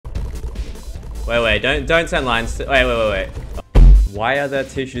Wait, don't send lines to, wait. Why are there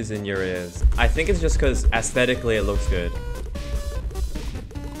tissues in your ears? I think it's just because aesthetically it looks good.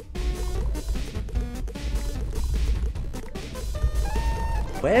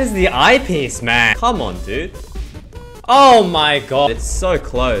 Where's the eyepiece, man? Come on, dude. Oh my god. It's so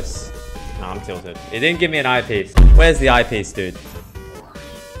close. No, I'm tilted. It didn't give me an eyepiece. Where's the eyepiece, dude?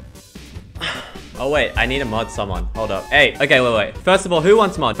 Oh wait, I need to mod someone. Hold up. Hey, okay, wait. First of all, who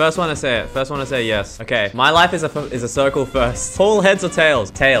wants mod? First one to say it. First one to say yes. Okay, my life is a circle first. Pull heads or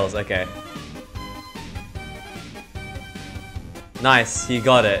tails? Tails, okay. Nice, you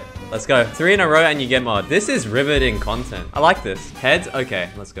got it. Let's go. 3 in a row and you get mod. This is riveting content. I like this. Heads?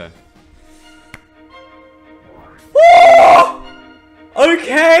 Okay, let's go.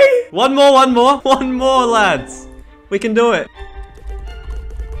 Okay! One more, lads. We can do it.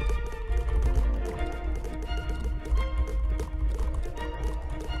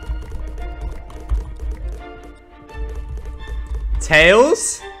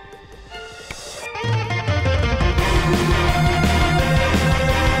 Tails?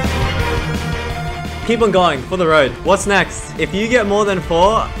 Keep on going for the road. What's next? If you get more than 4,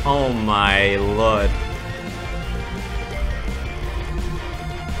 oh my lord.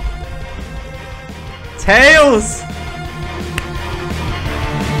 Tails!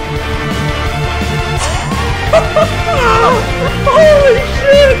 Holy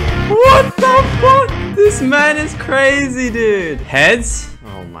shit! What the fuck? This man is crazy, dude. Heads?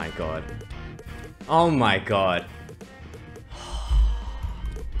 Oh my god. Oh my god.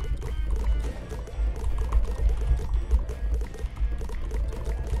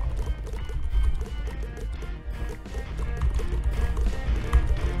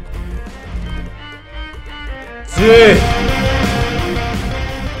 Dude!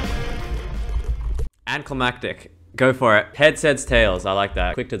 Anticlimactic. Go for it. Heads, heads, tails. I like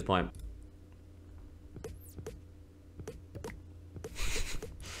that. Quick to the point.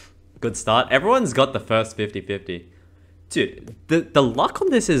 Good start. Everyone's got the first 50-50. Dude, the luck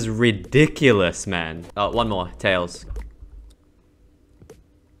on this is ridiculous, man. Oh, one more. Tails.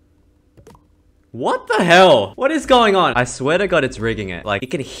 What the hell? What is going on? I swear to God, it's rigging it. Like,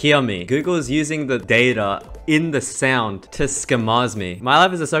 it can hear me. Google is using the data in the sound to scamaz me. My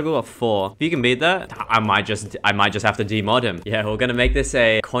life is a circle of 4. If you can beat that, I might just have to demod him. Yeah, we're gonna make this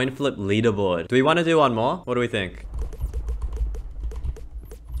a coin flip leaderboard. Do we want to do one more? What do we think?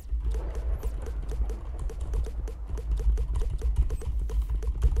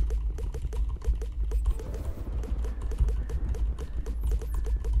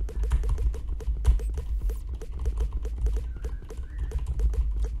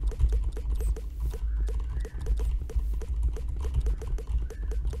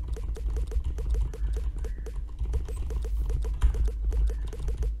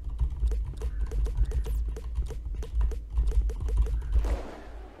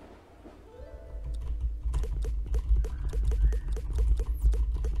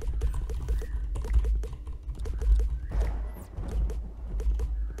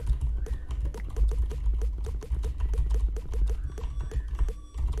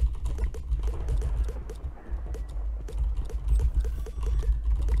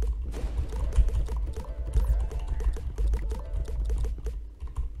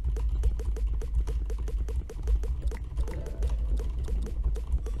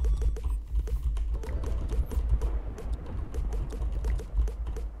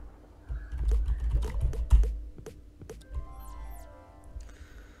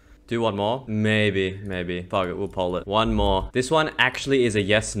 Do one more? Maybe. Fuck it, we'll poll it. One more. This one actually is a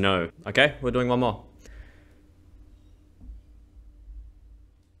yes, no. Okay, we're doing one more.